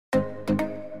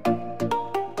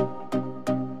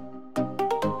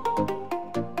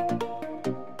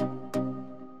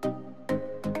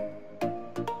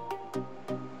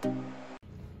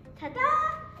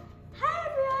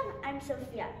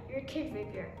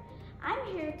I'm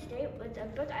here today with a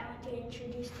book I want to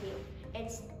introduce to you.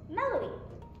 It's Melowy.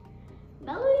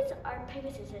 Melowy's are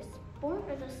Pegasuses, born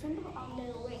with a symbol on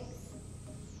their wings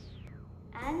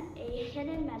and a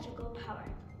hidden magical power.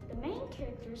 The main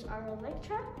characters are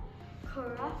Electra,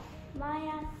 Cora,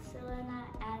 Maya, Selena,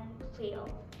 and Cleo.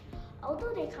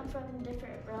 Although they come from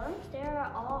different realms, they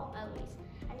are all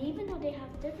Melowys. And even though they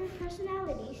have different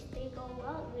personalities, they go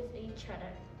well with each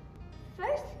other.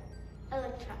 First,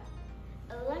 Electra.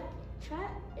 Electra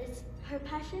her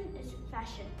passion is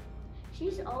fashion.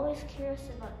 She's always curious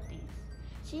about things.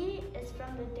 She is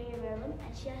from the day realm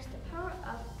and she has the power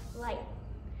of light.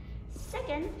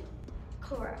 Second,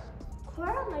 Cora.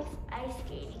 Cora likes ice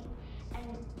skating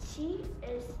and she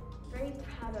is very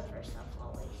proud of herself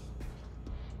always.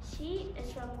 She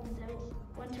is from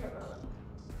the winter realm.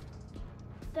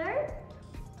 Third,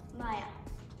 Maya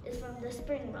is from the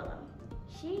spring realm.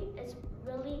 She is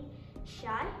really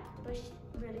shy, but she's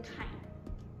really kind.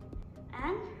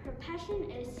 And her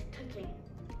passion is cooking.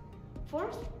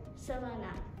 Fourth,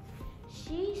 Selena.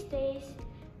 She stays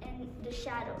in the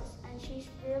shadows and she's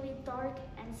really dark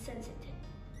and sensitive.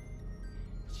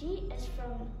 She is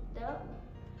from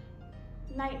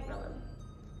the night realm.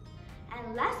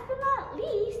 And last but not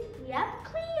least, we have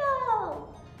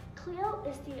Cleo. Cleo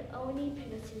is the only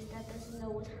Pegasus that doesn't know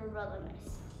what her realm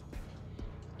is.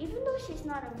 Even though she's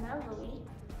not a Melowy,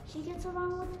 she gets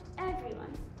along with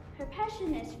everyone. Her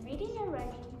passion is reading and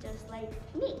writing just like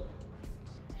me.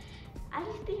 I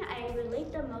think I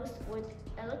relate the most with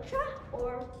Electra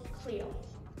or Cleo,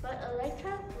 but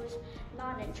Electra was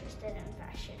not interested in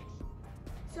fashion.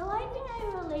 So I think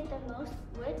I relate the most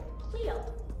with Cleo.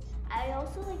 I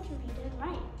also like to read and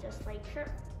write just like her.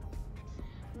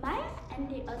 Maya and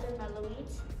the other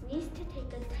Melowyds needs to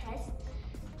take a test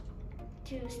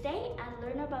to stay and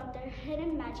learn about their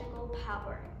hidden magical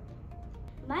power.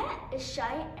 Maya is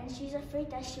shy and she's afraid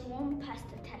that she won't pass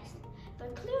the test.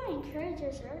 But Cleo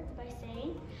encourages her by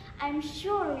saying, I'm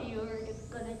sure you're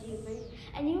gonna do great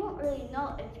and you won't really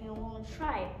know if you won't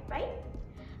try, right?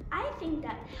 I think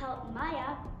that helped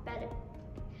Maya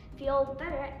feel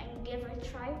better and give a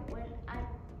try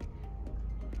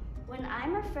when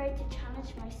I'm afraid to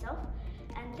challenge myself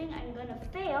and think I'm gonna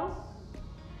fail.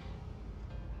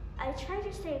 I try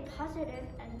to stay positive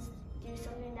and do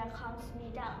something that calms me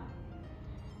down.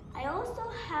 I also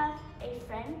have a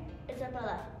friend,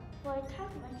 Isabella, who I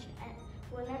talk much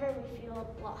whenever we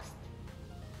feel lost.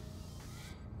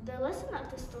 The lesson of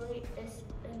the story is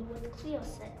in what Cleo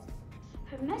says.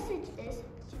 Her message is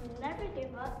to never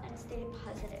give up and stay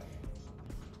positive.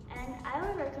 And I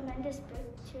would recommend this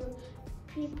book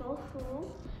to people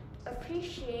who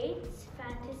appreciate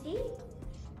fantasy,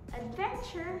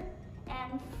 adventure,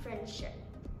 and friendship.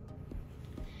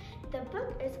 The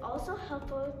book is also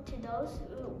helpful to those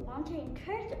who want to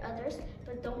encourage others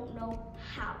but don't know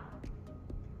how.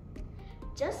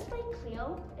 Just like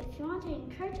Cleo, if you want to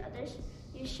encourage others,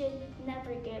 you should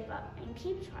never give up and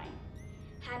keep trying.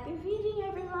 Happy reading,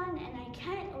 everyone, and I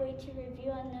can't wait to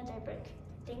review another book.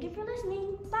 Thank you for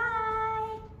listening. Bye!